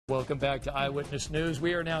Welcome back to Eyewitness News.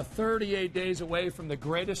 We are now 38 days away from the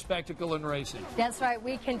greatest spectacle in racing. That's right.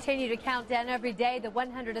 We continue to count down every day. The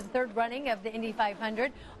 103rd running of the Indy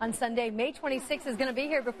 500 on Sunday, May 26th is going to be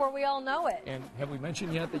here before we all know it. And have we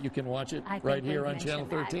mentioned yet that you can watch it right here on Channel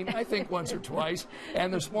 13? I think once or twice.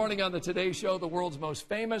 And this morning on the Today Show, the world's most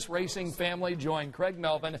famous racing family joined Craig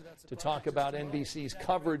Melvin to talk about NBC's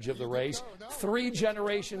coverage of the race. 3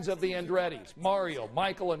 generations of the Andrettis, Mario,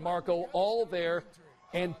 Michael, and Marco, all there.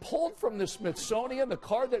 And pulled from the Smithsonian, the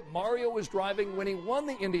car that Mario was driving when he won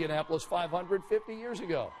the Indianapolis 500 50 years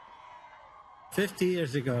ago. 50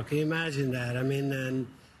 years ago, can you imagine that? I mean, and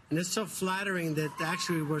it's so flattering that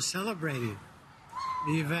actually we're celebrating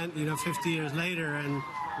the event, 50 years later, and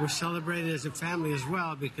we're celebrating as a family as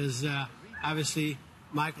well because obviously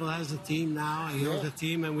Michael has a team now, he owns a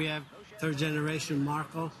team, and we have third generation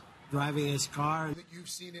Marco driving his car. You've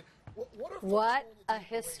seen it. What a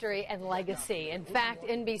history and legacy. In fact,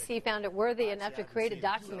 NBC found it worthy enough to create a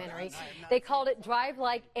documentary. They called it Drive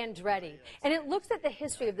Like Andretti. And it looks at the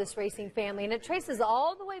history of this racing family, and it traces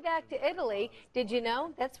all the way back to Italy. Did you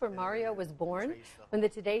know that's where Mario was born? When the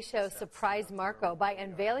Today Show surprised Marco by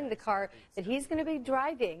unveiling the car that he's going to be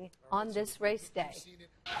driving on this race day.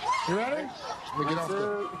 You ready? We get off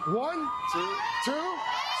there. 1, 2,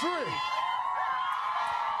 3.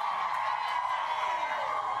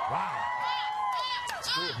 Wow.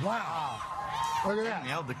 Wow. Look at that.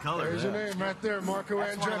 Nailed the color. There's your name right there, Marco Andretti.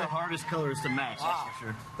 That's one of the hardest colors to match, that's for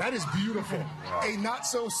sure. That is beautiful. A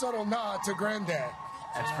not-so-subtle nod to Granddad.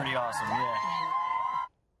 That's pretty awesome, yeah.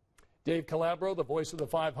 Dave Calabro, the voice of the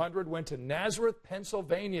 500, went to Nazareth,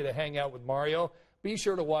 Pennsylvania to hang out with Mario. Be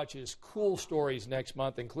sure to watch his cool stories next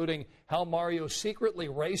month, including how Mario secretly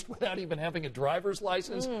raced without even having a driver's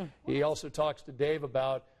license. He also talks to Dave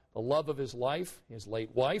about the love of his life, his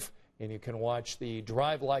late wife, and you can watch the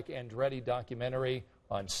Drive Like Andretti documentary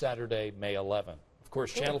on Saturday, May 11th. Of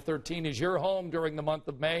course, Channel 13 is your home during the month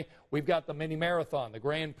of May. We've got the mini marathon, the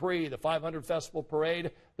Grand Prix, the 500 Festival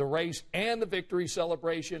Parade, the race, and the victory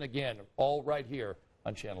celebration. Again, all right here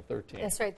on Channel 13. That's right.